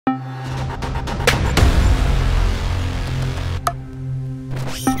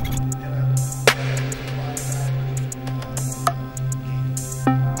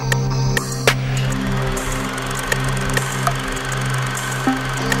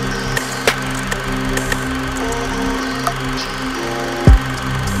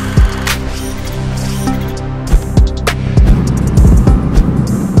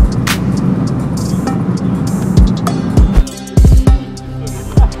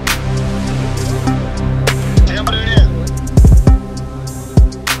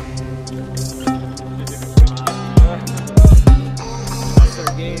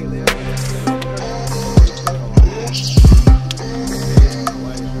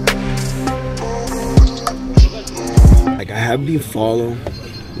have been following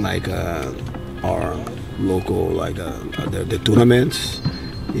like our local like the tournaments,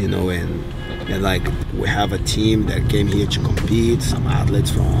 you know, and like we have a team that came here to compete, some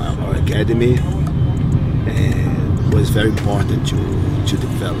athletes from our academy, and it was very important to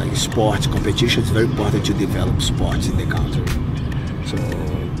develop like sports competition. It's very important to develop sports in the country. So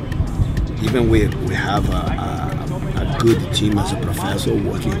even we have a good team as a professor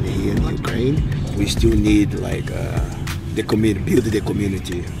working here in Ukraine, we still need like the community, build the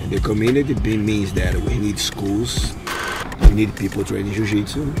community. And the community means that we need schools, we need people training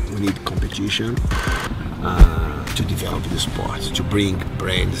Jiu-Jitsu, we need competition to develop the sports, to bring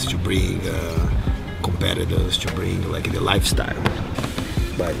brands, to bring competitors, to bring like the lifestyle.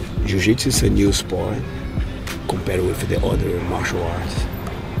 But Jiu-Jitsu is a new sport compared with the other martial arts.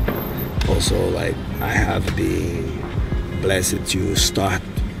 Also, like I have been blessed to start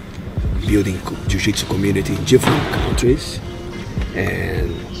building Jiu-Jitsu community in different countries,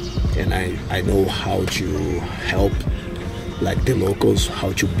 and I know how to help like the locals,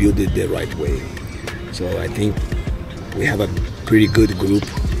 how to build it the right way. So I think we have a pretty good group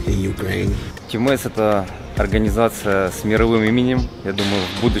in Ukraine. TeamS — это организация с мировым именем. Я думаю,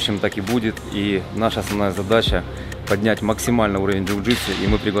 в будущем так и будет. И наша основная задача — поднять максимально уровень джиу-джитсу, и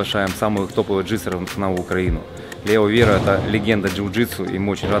мы приглашаем самых топовых джитсеров к нам в Украину. Лео Виера — это легенда джиу-джитсу, и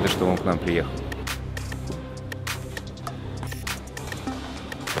мы очень рады, что он к нам приехал.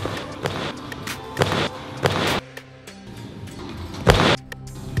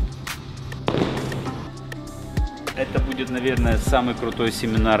 Это будет, наверное, самый крутой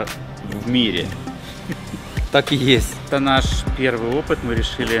семинар в мире. Так и есть. Это наш первый опыт. Мы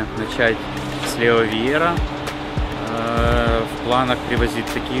решили начать с Лео Виера. В планах привозить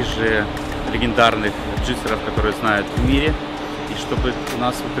таких же легендарных джитсеров, которые знают в мире. И чтобы у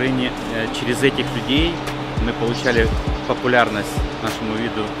нас в Украине через этих людей мы получали популярность нашему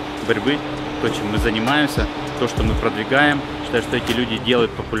виду борьбы, то, чем мы занимаемся, то, что мы продвигаем. Считаю, что эти люди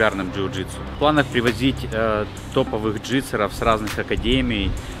делают популярным джиу-джитсу. В планах привозить топовых джитсеров с разных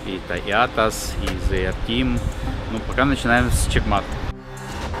академий, и АТАС, и ZR Team. Ну, пока начинаем с чекмата.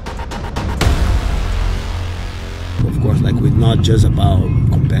 Of course, like we're not just about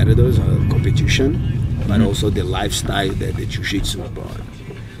competitors or competition, but also the lifestyle that the Jiu-Jitsu brought.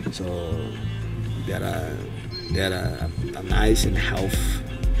 So there are a nice and healthy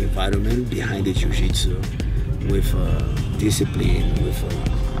environment behind the Jiu-Jitsu, with discipline, with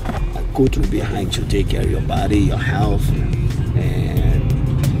a culture behind to take care of your body, your health, and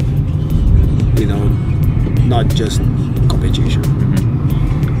you know, not just competition.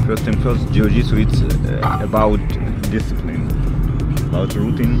 First and first, Jiu-Jitsu, it's about discipline, about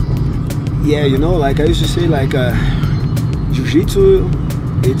routine. Yeah, you know, like I used to say, like Jiu-Jitsu,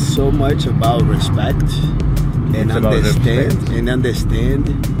 it's so much about respect and understand,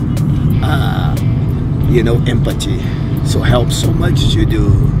 you know, empathy. So helps so much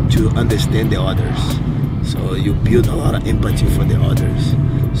to understand the others. So you build a lot of empathy for the others.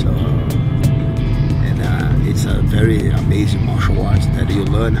 So it's a very amazing martial arts that you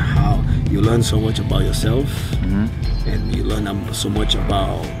learn so much about yourself, and you learn so much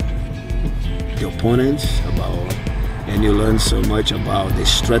about the opponents, and you learn so much about the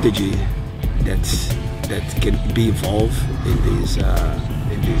strategy that can be involved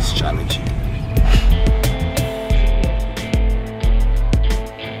in this challenge.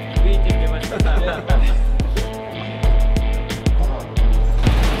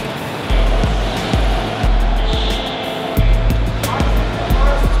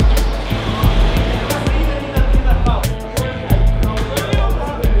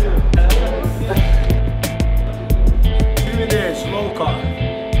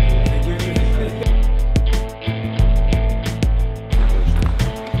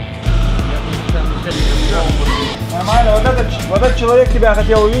 Нормально, вот этот человек тебя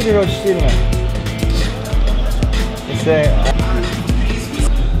хотел увидеть очень сильно.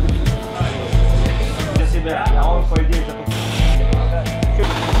 Для себя, а он по идее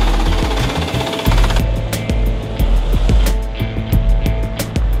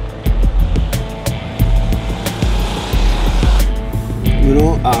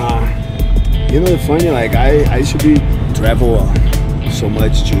You know, it's funny, like I used to travel so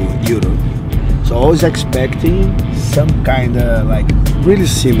much to Europe, so I was expecting some kind of like really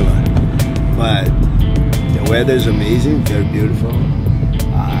similar, but the weather is amazing, very beautiful.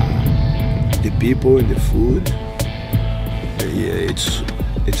 The people and the food, yeah,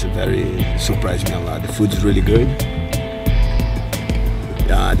 it's very surprised me a lot. The food is really good.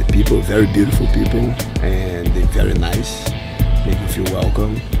 The people, very beautiful people, and they're very nice, make you feel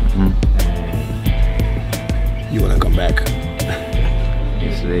welcome. you wanna come back?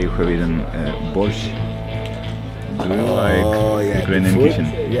 Yesterday you have eaten borscht. Do you Oh, like yeah, Ukrainian the food? kitchen?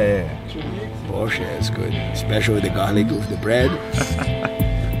 Yeah. Borscht, yeah, it's good, especially with the garlic with the bread. I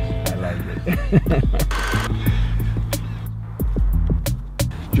like it.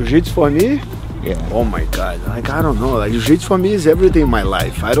 Jiu-Jitsu for me? Yeah. Oh my God, like I don't know, like Jiu-Jitsu for me is everything in my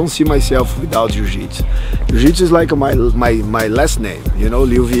life. I don't see myself without Jiu-Jitsu. Jiu-Jitsu is like my last name, you know,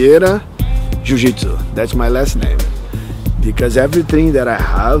 VIEIRA, Jiu-Jitsu, that's my last name. Because everything that I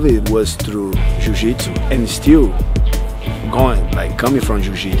have, it was through Jiu-Jitsu and still going, like coming from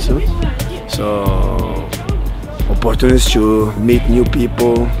Jiu-Jitsu. So, opportunities to meet new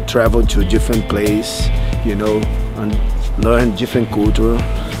people, travel to different place, you know, and learn different culture,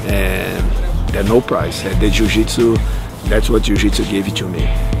 and there's no price. And the Jiu-Jitsu, that's what Jiu-Jitsu gave it to me.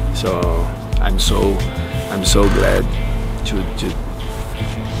 So I'm so glad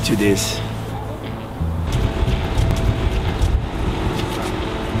to this.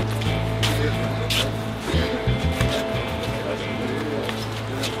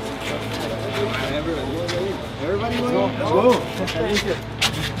 Let's go.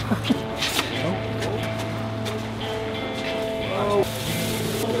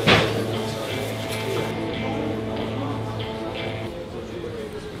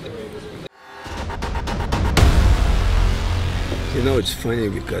 You know, it's funny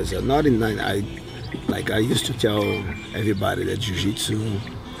because not in nine. I used to tell everybody that Jiu-Jitsu,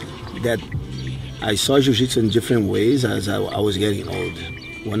 that I saw Jiu-Jitsu in different ways as I was getting old.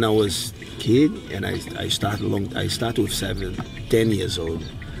 When I was kid, and I started with 10 years old.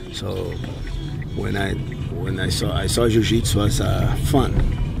 So when I saw Jiu-Jitsu as fun.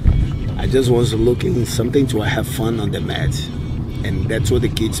 I just was looking something to have fun on the mat, and that's what the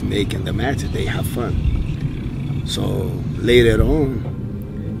kids make in the mat. They have fun. So later on,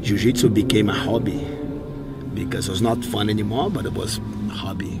 Jiu-Jitsu became a hobby because it was not fun anymore, but it was a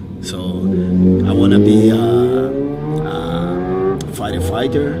hobby. So I want to be a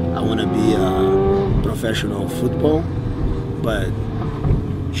fighter. I want to be a professional football, but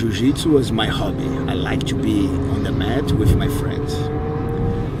Jiu-Jitsu was my hobby. I like to be on the mat with my friends.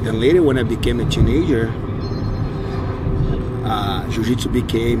 Then later, when I became a teenager, Jiu-Jitsu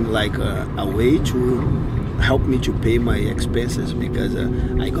became like a way to help me to pay my expenses, because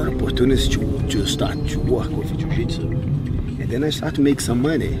I got opportunities to start to work with Jiu-Jitsu, and then I started to make some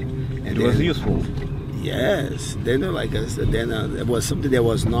money. And it was useful. Yes. Then it was something that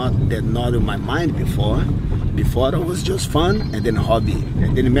was not in my mind before. Before it was just fun and then hobby.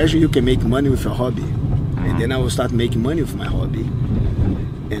 And then imagine you can make money with a hobby. And then I will start making money with my hobby.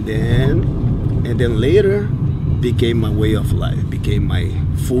 And then later became my way of life, became my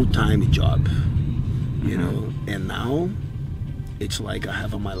full-time job. You know, and now it's like I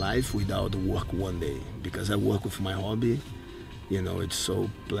have my life without work one day, because I work with my hobby. You know, it's so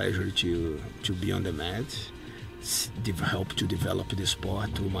pleasure to be on the mat, help to develop the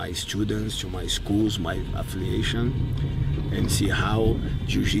sport to my students, to my schools, my affiliation, and see how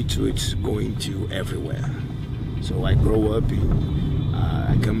Jiu-Jitsu is going to everywhere. So I grow up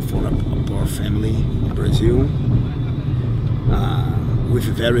I come from a poor family in Brazil with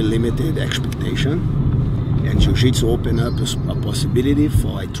very limited expectation. And Jiu-Jitsu opened up a possibility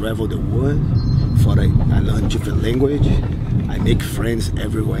for I travel the world, for I learn different language, I make friends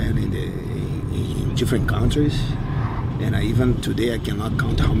everywhere in different countries, and today I cannot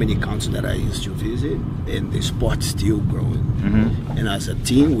count how many countries that I used to visit, and the sport's still growing. And as a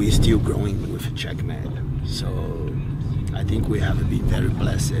team, we're still growing with Checkmate. So I think we have been very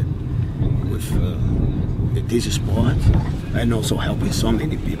blessed with this sport, and also helping so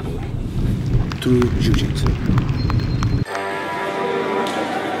many people through Jiu-Jitsu.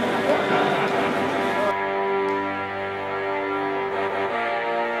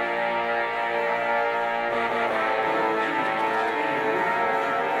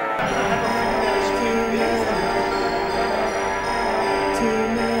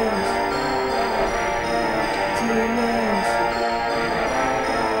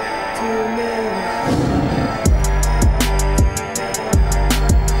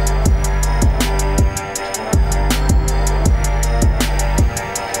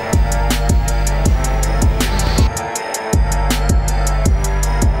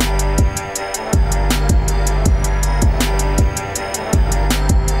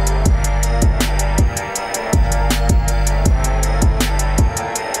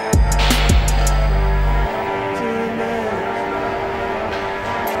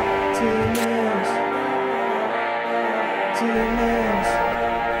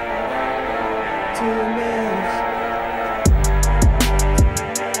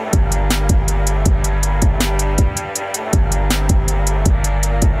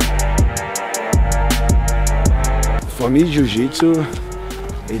 me, Jiu-Jitsu,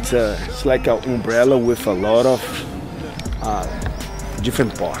 it's like an umbrella with a lot of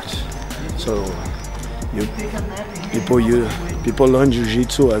different parts. So people learn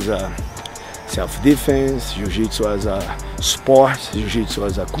Jiu-Jitsu as a self-defense, Jiu-Jitsu as a sport, Jiu-Jitsu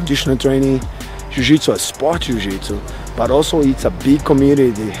as a conditioning training, Jiu-Jitsu as sport Jiu-Jitsu, but also it's a big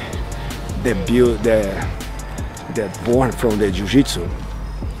community that born from the Jiu-Jitsu.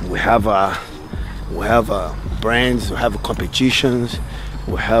 We have brands, we have competitions,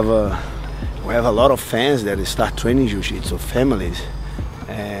 we have a lot of fans that start training Jiu-Jitsu, families,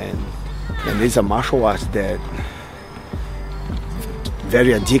 and it's a martial arts that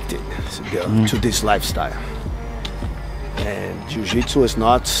very addicted to this lifestyle. And Jiu-Jitsu is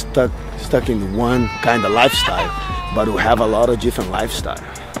not stuck in one kind of lifestyle, but we have a lot of different lifestyle.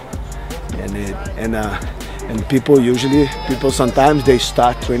 And people sometimes they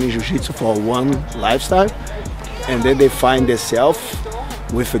start training Jiu-Jitsu for one lifestyle, and then they find themselves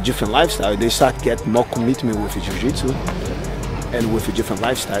with a different lifestyle. They start getting more commitment with Jiu-Jitsu and with a different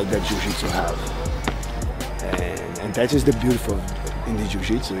lifestyle that Jiu-Jitsu have. And that is the beautiful in the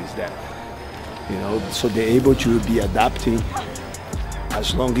Jiu-Jitsu, is that, you know, so they're able to be adapting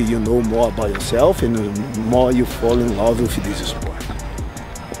as long as you know more about yourself and the more you fall in love with this sport.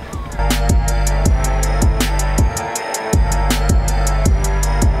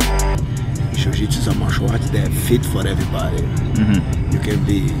 Jiu-Jitsu is a martial art that fit for everybody. You can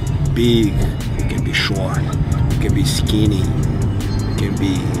be big, you can be short, you can be skinny, you can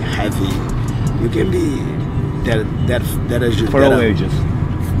be heavy, you can be that is For all ages.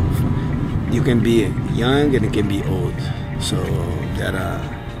 You can be young and you can be old. So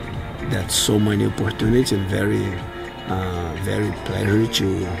that's so many opportunities and very pleasure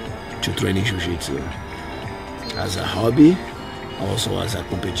to train Jiu-Jitsu as a hobby, also as a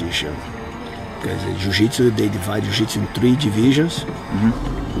competition. Because Jiu-Jitsu, they divide Jiu-Jitsu in 3 divisions.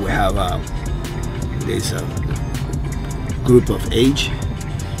 We have there's a group of age,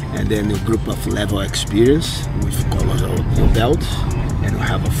 and then a group of level experience with colors of the belt, and we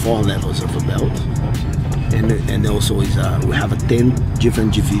have 4 levels of a belt, and also we have 10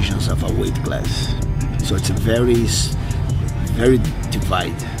 different divisions of a weight class. So it's a very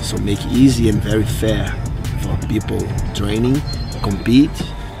divided, so make it easy and very fair for people training, compete,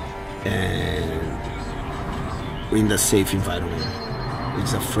 and in the safe environment.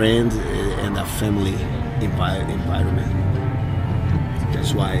 It's a friend and a family environment.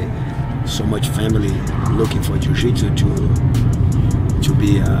 That's why so much family looking for Jiu-Jitsu to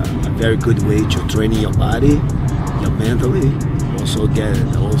be a very good way to train your body, your mentally, also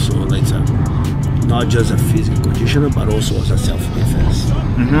like not just a physical conditioner, but also as a self-defense.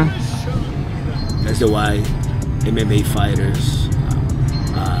 That's why MMA fighters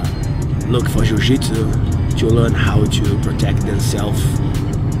look for Jiu-Jitsu to learn how to protect themselves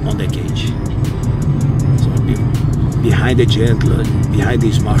on the cage. So behind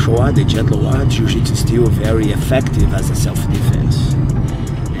this martial art, the gentle art, Jiu-Jitsu is still very effective as a self-defense.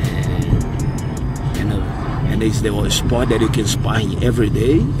 And it's the sport that you can spar every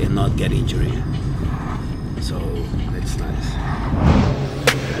day and not get injured. So that's nice.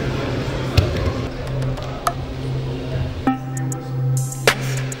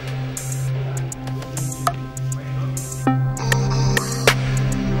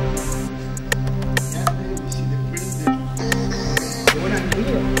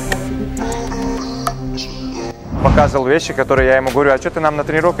 Показывал вещи, которые я ему говорю, а что ты нам на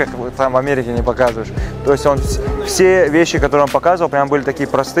тренировках там в Америке не показываешь? То есть он все вещи, которые он показывал, прям были такие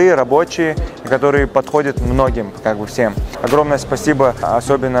простые, рабочие, которые подходят многим, как бы всем. Огромное спасибо,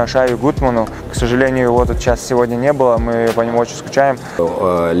 особенно Шаю Гутману. К сожалению, его тут сейчас сегодня не было, мы по нему очень скучаем.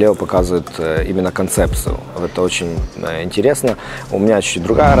 Лео показывает именно концепцию. Это очень интересно. У меня чуть-чуть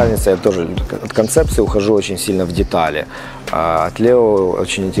другая разница. Я тоже от концепции ухожу очень сильно в детали. От Лео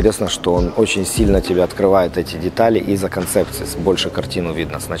очень интересно, что он очень сильно тебе открывает эти детали из-за концепции. Больше картину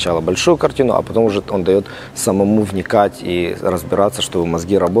видно. Сначала большую картину, а потом уже он дает самому вникать и разбираться, чтобы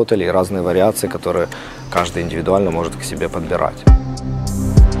мозги работали, и разные вариации, которые каждый индивидуально может к себе подбирать.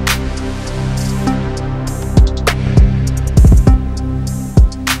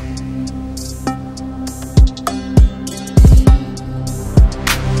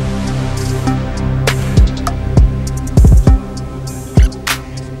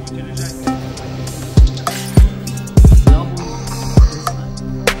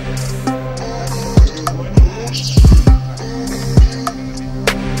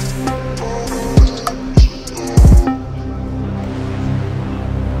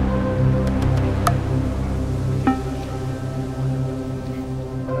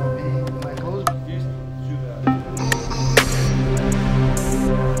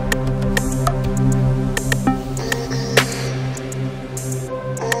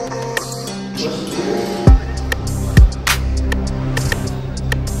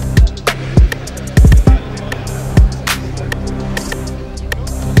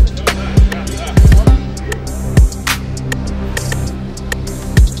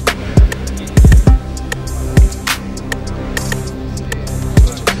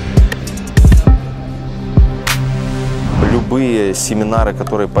 любые семинары,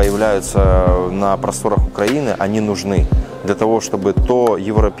 которые появляются на просторах Украины, они нужны для того, чтобы то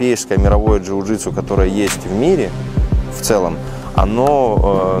европейское мировое джиу-джитсу, которое есть в мире в целом,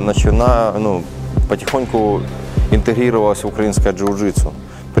 оно потихоньку интегрировалось в украинское джиу-джитсу.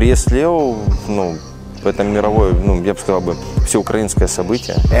 Приезд Лео, это мировое, я бы сказал, всеукраинское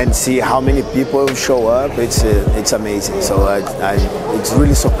событие. And see how many people show up, it's amazing. So it's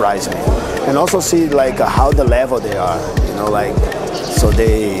really surprised me. And also see like how the level they are, so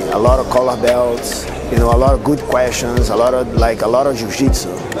a lot of color belts, a lot of good questions, a lot of jiu-jitsu.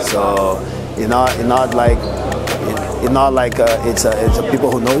 So it's not like it's a people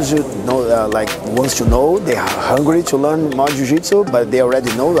who wants to know, they're hungry to learn more jiu-jitsu, but they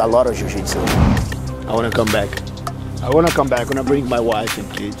already know a lot of jiu-jitsu. I want to come back. I want to bring my wife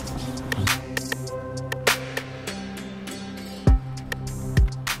and kids.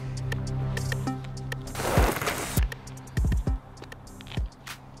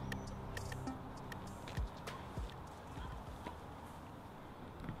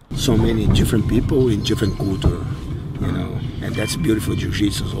 So many different people in different culture, and that's beautiful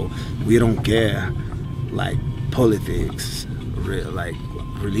jiu-jitsu. So we don't care like politics, like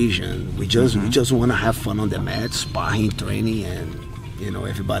religion. We just want to have fun on the mat, sparring, training, and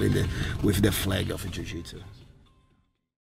everybody with the flag of jiu-jitsu.